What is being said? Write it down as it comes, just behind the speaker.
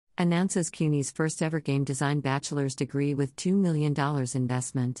Announces CUNY's first ever game design bachelor's degree with $2 million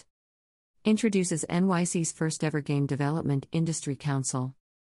investment. Introduces NYC's first ever game development industry council.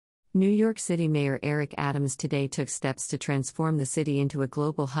 New York City Mayor Eric Adams today took steps to transform the city into a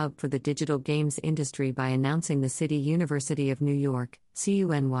global hub for the digital games industry by announcing the City University of New York,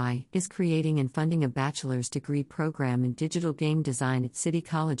 CUNY, is creating and funding a bachelor's degree program in digital game design at City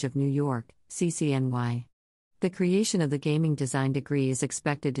College of New York, CCNY. The creation of the gaming design degree is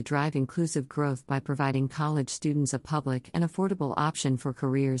expected to drive inclusive growth by providing college students a public and affordable option for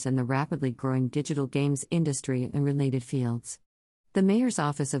careers in the rapidly growing digital games industry and related fields. The Mayor's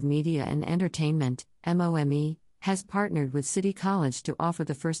Office of Media and Entertainment, MOME, has partnered with City College to offer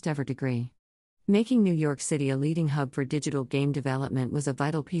the first ever degree. Making New York City a leading hub for digital game development was a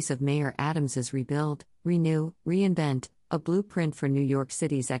vital piece of Mayor Adams's Rebuild, Renew, Reinvent, a blueprint for New York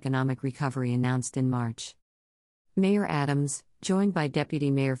City's economic recovery announced in March. Mayor Adams, joined by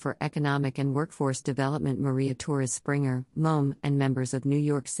Deputy Mayor for Economic and Workforce Development Maria Torres Springer, MOME, and members of New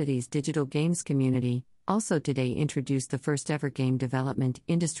York City's digital games community, also today introduced the first-ever Game Development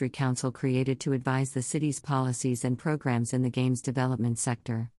Industry Council created to advise the city's policies and programs in the games development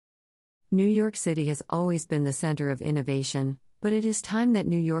sector. New York City has always been the center of innovation, but it is time that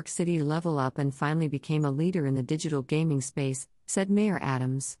New York City level up and finally became a leader in the digital gaming space, said Mayor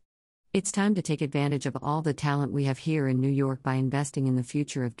Adams. It's time to take advantage of all the talent we have here in New York by investing in the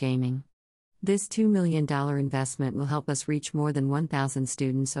future of gaming. This $2 million investment will help us reach more than 1,000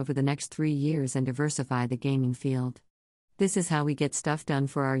 students over the next 3 years and diversify the gaming field. This is how we get stuff done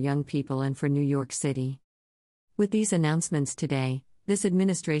for our young people and for New York City. With these announcements today, this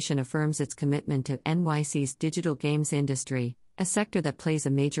administration affirms its commitment to NYC's digital games industry, a sector that plays a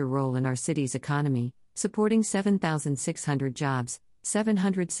major role in our city's economy, supporting 7,600 jobs,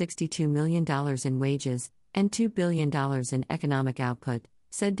 $762 million in wages, and $2 billion in economic output,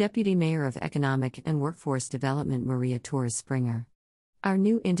 said Deputy Mayor of Economic and Workforce Development Maria Torres Springer. Our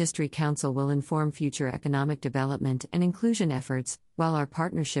new industry council will inform future economic development and inclusion efforts, while our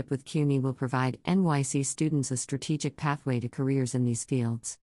partnership with CUNY will provide NYC students a strategic pathway to careers in these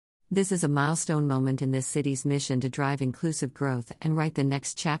fields. This is a milestone moment in this city's mission to drive inclusive growth and write the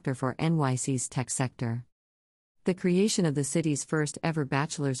next chapter for NYC's tech sector. The creation of the city's first ever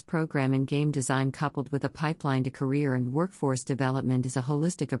bachelor's program in game design coupled with a pipeline to career and workforce development is a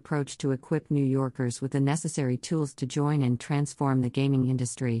holistic approach to equip New Yorkers with the necessary tools to join and transform the gaming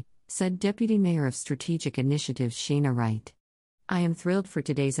industry, said Deputy Mayor of Strategic Initiatives Sheena Wright. I am thrilled for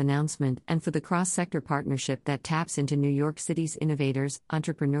today's announcement and for the cross-sector partnership that taps into New York City's innovators,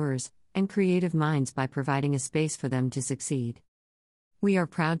 entrepreneurs, and creative minds by providing a space for them to succeed. We are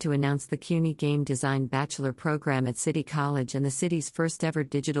proud to announce the CUNY Game Design Bachelor Program at City College and the city's first-ever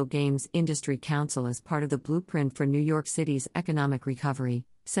Digital Games Industry Council as part of the blueprint for New York City's economic recovery,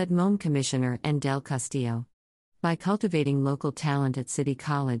 said MOME Commissioner N. Del Castillo. By cultivating local talent at City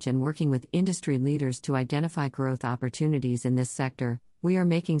College and working with industry leaders to identify growth opportunities in this sector, we are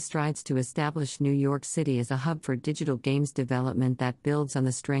making strides to establish New York City as a hub for digital games development that builds on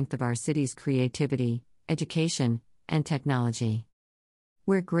the strength of our city's creativity, education, and technology.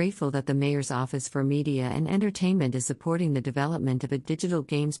 We're grateful that the Mayor's Office for Media and Entertainment is supporting the development of a digital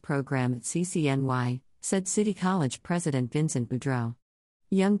games program at CCNY, said City College President Vincent Boudreau.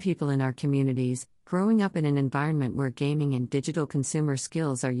 Young people in our communities, growing up in an environment where gaming and digital consumer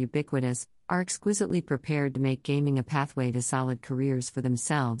skills are ubiquitous, are exquisitely prepared to make gaming a pathway to solid careers for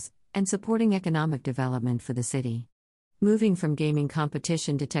themselves, and supporting economic development for the city. Moving from gaming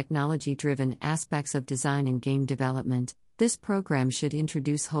competition to technology-driven aspects of design and game development, this program should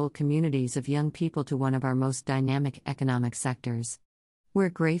introduce whole communities of young people to one of our most dynamic economic sectors. We're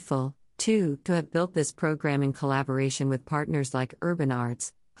grateful, too, to have built this program in collaboration with partners like Urban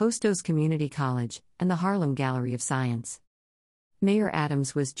Arts, Hostos Community College, and the Harlem Gallery of Science. Mayor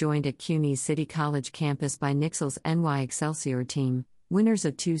Adams was joined at CUNY's City College campus by Nixl's NY Excelsior team, winners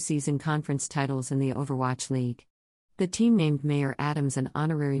of 2 season conference titles in the Overwatch League. The team named Mayor Adams an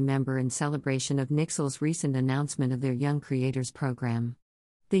honorary member in celebration of Nixl's recent announcement of their Young Creators Program.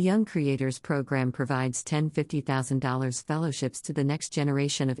 The Young Creators Program provides $10,000 to $50,000 fellowships to the next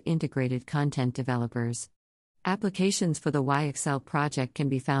generation of integrated content developers. Applications for the YXL project can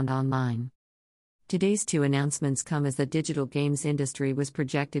be found online. Today's 2 announcements come as the digital games industry was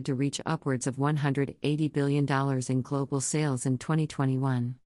projected to reach upwards of $180 billion in global sales in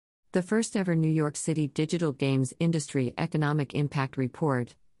 2021. The first-ever New York City Digital Games Industry Economic Impact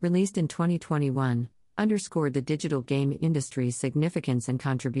Report, released in 2021, underscored the digital game industry's significance and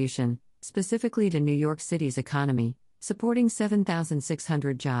contribution, specifically to New York City's economy, supporting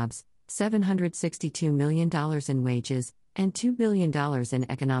 7,600 jobs, $762 million in wages, and $2 billion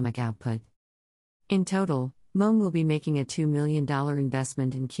in economic output. In total, MOM will be making a $2 million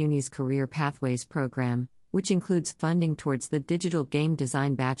investment in CUNY's Career Pathways program, which includes funding towards the Digital Game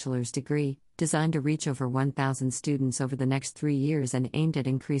Design Bachelor's degree, designed to reach over 1,000 students over the next 3 years and aimed at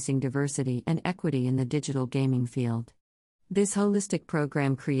increasing diversity and equity in the digital gaming field. This holistic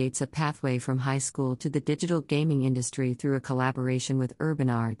program creates a pathway from high school to the digital gaming industry through a collaboration with Urban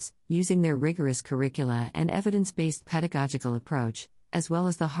Arts, using their rigorous curricula and evidence-based pedagogical approach, as well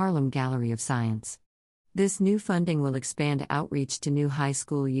as the Harlem Gallery of Science. This new funding will expand outreach to new high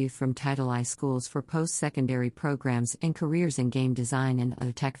school youth from Title I schools for post-secondary programs and careers in game design and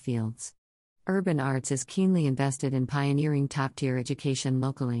other tech fields. Urban Arts is keenly invested in pioneering top-tier education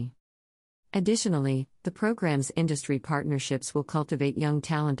locally. Additionally, the program's industry partnerships will cultivate young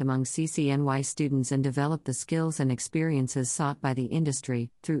talent among CCNY students and develop the skills and experiences sought by the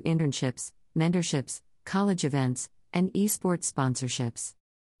industry through internships, mentorships, college events, and esports sponsorships.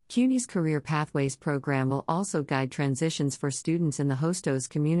 CUNY's Career Pathways program will also guide transitions for students in the Hostos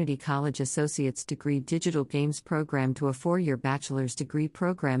Community College Associate's Degree Digital Games program to a 4-year bachelor's degree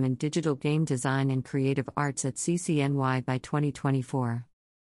program in Digital Game Design and Creative Arts at CCNY by 2024.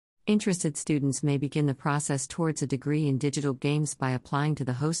 Interested students may begin the process towards a degree in digital games by applying to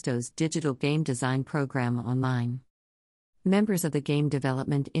the Hostos Digital Game Design program online. Members of the Game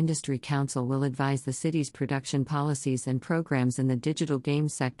Development Industry Council will advise the city's production policies and programs in the digital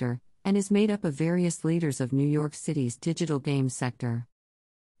games sector, and is made up of various leaders of New York City's digital games sector.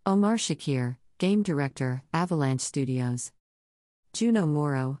 Omar Shakir, Game Director, Avalanche Studios. Juno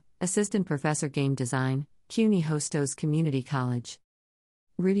Moro, Assistant Professor Game Design, CUNY Hostos Community College.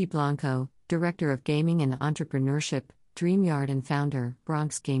 Rudy Blanco, Director of Gaming and Entrepreneurship, DreamYard and Founder,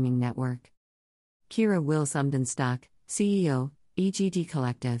 Bronx Gaming Network. Kira Wills Umdenstock, CEO, EGD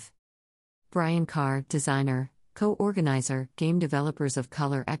Collective. Brian Carr, Designer, Co-Organizer, Game Developers of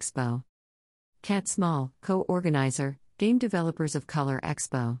Color Expo. Kat Small, Co-Organizer, Game Developers of Color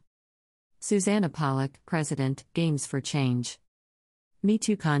Expo. Susanna Pollock, President, Games for Change.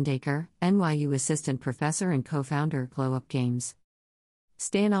 Mitu Kondekar, NYU Assistant Professor and Co-Founder, Glow Up Games.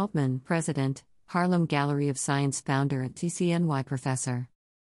 Stan Altman, President, Harlem Gallery of Science Founder at CCNY Professor.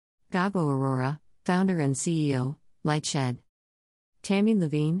 Gabo Aurora, Founder and CEO, Lightshed. Tammy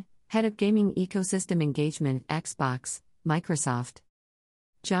Levine, Head of Gaming Ecosystem Engagement at Xbox, Microsoft.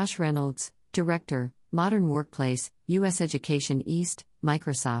 Josh Reynolds, Director, Modern Workplace, U.S. Education East,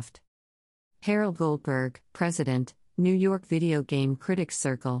 Microsoft. Harold Goldberg, President, New York Video Game Critics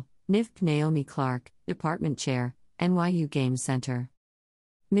Circle, NIFP. Naomi Clark, Department Chair, NYU Games Center.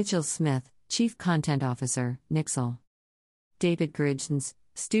 Mitchell Smith, Chief Content Officer, Nixle. David Grigsons,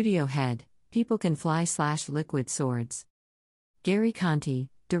 Studio Head, People Can Fly/Liquid Swords. Gary Conti,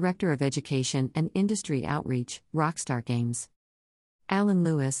 Director of Education and Industry Outreach, Rockstar Games. Alan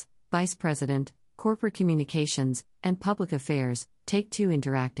Lewis, Vice President, Corporate Communications and Public Affairs, Take-Two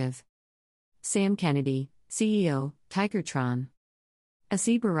Interactive. Sam Kennedy, CEO, Tigertron.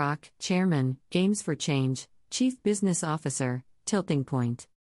 Asib Barak, Chairman, Games for Change, Chief Business Officer, Tilting Point.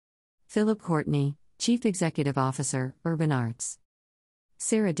 Philip Courtney, Chief Executive Officer, Urban Arts.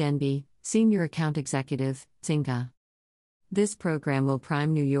 Sarah Denby, Senior Account Executive, Zynga. This program will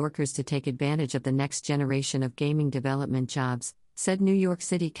prime New Yorkers to take advantage of the next generation of gaming development jobs, said New York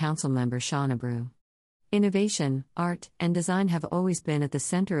City Council member Shawn Abreu. Innovation, art, and design have always been at the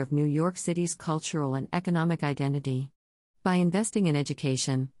center of New York City's cultural and economic identity. By investing in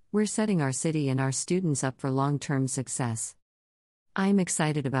education, we're setting our city and our students up for long-term success. I'm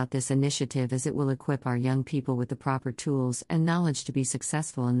excited about this initiative as it will equip our young people with the proper tools and knowledge to be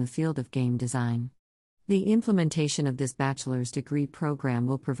successful in the field of game design. The implementation of this bachelor's degree program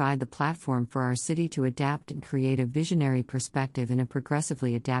will provide the platform for our city to adapt and create a visionary perspective in a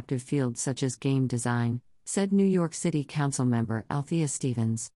progressively adaptive field such as game design, said New York City Council member Althea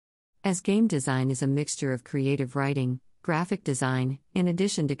Stevens. As game design is a mixture of creative writing, graphic design, in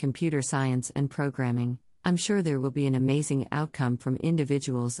addition to computer science and programming, I'm sure there will be an amazing outcome from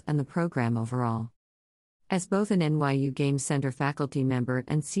individuals and the program overall. As both an NYU Games Center faculty member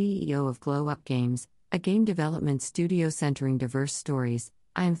and CEO of Glow Up Games, a game development studio centering diverse stories,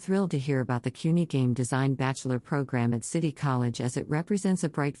 I am thrilled to hear about the CUNY Game Design Bachelor program at City College as it represents a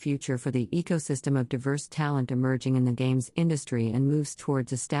bright future for the ecosystem of diverse talent emerging in the games industry and moves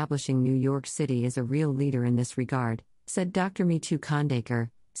towards establishing New York City as a real leader in this regard, said Dr. Mitu Kondekar,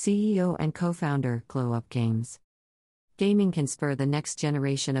 CEO and co-founder, Glow Up Games. Gaming can spur the next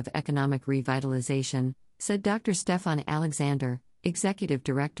generation of economic revitalization, said Dr. Stefan Alexander, Executive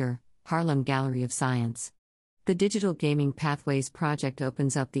Director, Harlem Gallery of Science. The Digital Gaming Pathways project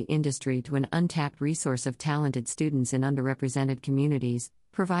opens up the industry to an untapped resource of talented students in underrepresented communities,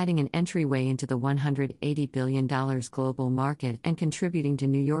 providing an entryway into the $180 billion global market and contributing to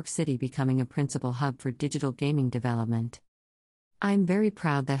New York City becoming a principal hub for digital gaming development. I'm very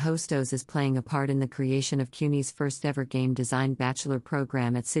proud that Hostos is playing a part in the creation of CUNY's first-ever game design bachelor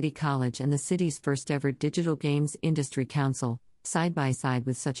program at City College and the city's first-ever Digital Games Industry Council, side by side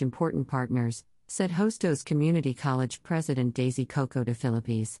with such important partners, said Hostos Community College President Daisy Coco de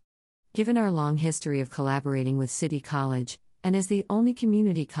Philippis. Given our long history of collaborating with City College, and as the only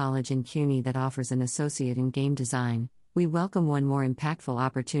community college in CUNY that offers an associate in game design, we welcome one more impactful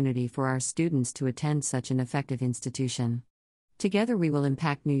opportunity for our students to attend such an effective institution. Together we will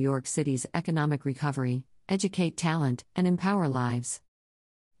impact New York City's economic recovery, educate talent, and empower lives.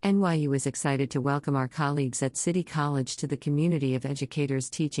 NYU is excited to welcome our colleagues at City College to the community of educators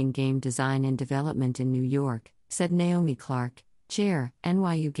teaching game design and development in New York, said Naomi Clark, Chair,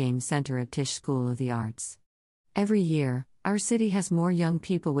 NYU Game Center at Tisch School of the Arts. Every year, our city has more young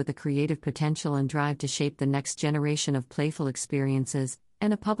people with a creative potential and drive to shape the next generation of playful experiences,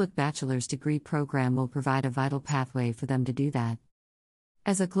 and a public bachelor's degree program will provide a vital pathway for them to do that.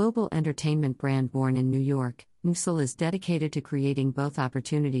 As a global entertainment brand born in New York, NUSL is dedicated to creating both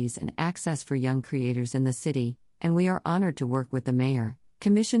opportunities and access for young creators in the city, and we are honored to work with the mayor,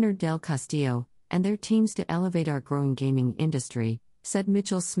 Commissioner Del Castillo, and their teams to elevate our growing gaming industry, said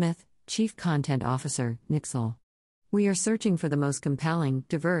Mitchell Smith, Chief Content Officer, NUSL. We are searching for the most compelling,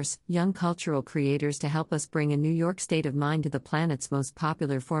 diverse, young cultural creators to help us bring a New York state of mind to the planet's most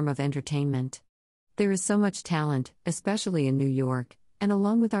popular form of entertainment. There is so much talent, especially in New York, and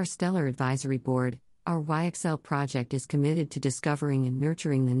along with our stellar advisory board, our YXL project is committed to discovering and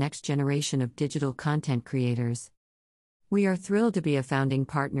nurturing the next generation of digital content creators. We are thrilled to be a founding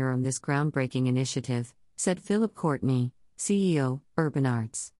partner on this groundbreaking initiative, said Philip Courtney, CEO, Urban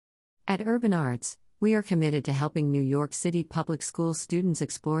Arts. At Urban Arts, we are committed to helping New York City public school students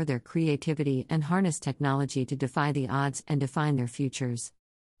explore their creativity and harness technology to defy the odds and define their futures.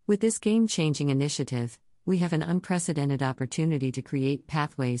 With this game-changing initiative, we have an unprecedented opportunity to create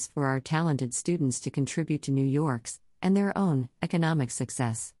pathways for our talented students to contribute to New York's, and their own, economic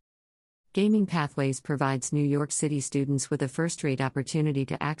success. Gaming Pathways provides New York City students with a first-rate opportunity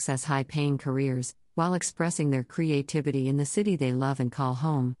to access high-paying careers, while expressing their creativity in the city they love and call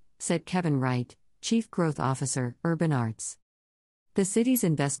home, said Kevin Wright, Chief Growth Officer, Urban Arts. The city's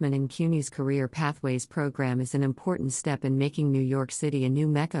investment in CUNY's Career Pathways program is an important step in making New York City a new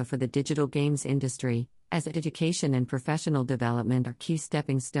mecca for the digital games industry, as education and professional development are key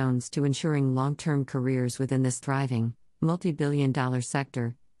stepping stones to ensuring long-term careers within this thriving, multi-billion-dollar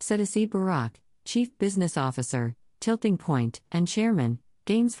sector, said Asid Barak, Chief Business Officer, Tilting Point, and Chairman,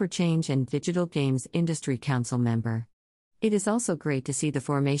 Games for Change and Digital Games Industry Council member. It is also great to see the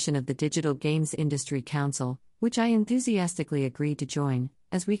formation of the Digital Games Industry Council, which I enthusiastically agreed to join,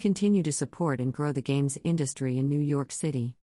 as we continue to support and grow the games industry in New York City.